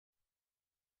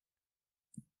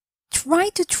Try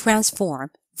to transform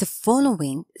the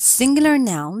following singular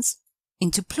nouns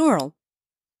into plural.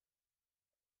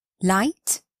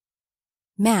 Light,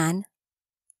 man,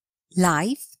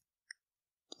 life,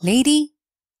 lady,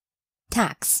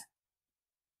 tax.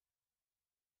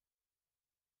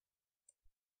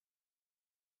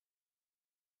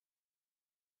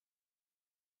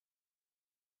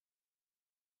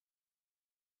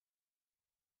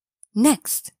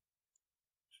 Next,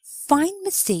 find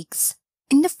mistakes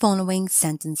in the following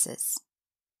sentences.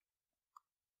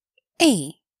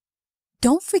 A.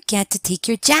 Don't forget to take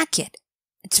your jacket.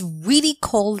 It's really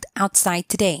cold outside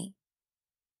today.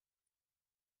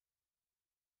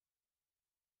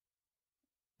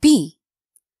 B.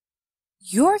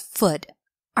 Your foot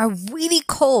are really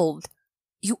cold.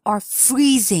 You are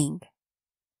freezing.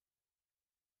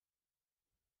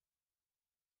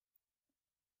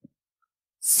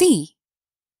 C.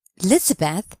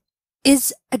 Elizabeth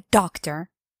is a doctor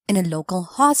in a local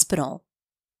hospital.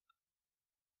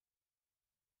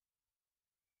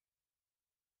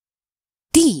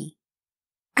 D.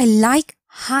 I like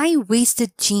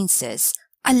high-waisted jeans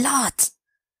a lot.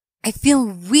 I feel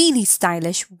really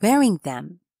stylish wearing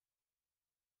them.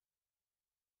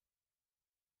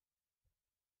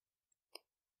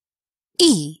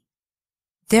 E.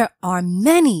 There are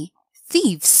many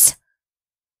thieves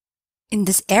in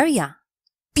this area.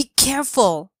 Be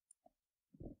careful.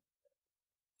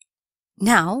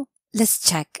 Now, let's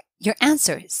check your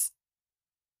answers.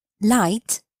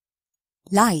 Light,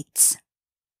 lights.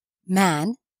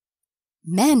 Man,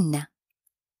 men.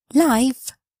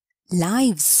 Life,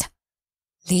 lives.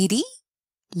 Lady,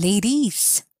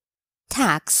 ladies.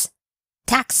 Tax,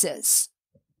 taxes.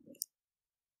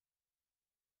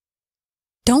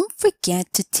 Don't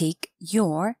forget to take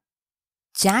your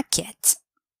jacket.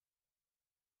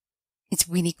 It's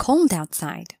really cold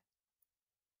outside.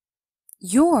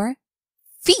 Your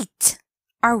feet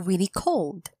are really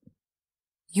cold.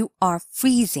 You are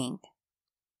freezing.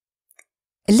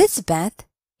 Elizabeth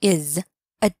is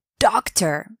a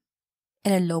doctor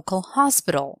in a local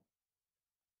hospital.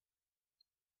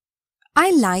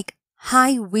 I like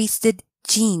high-waisted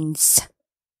jeans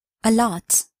a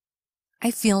lot. I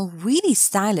feel really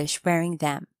stylish wearing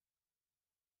them.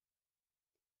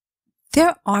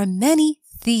 There are many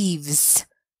thieves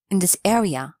in this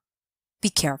area.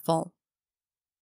 Be careful.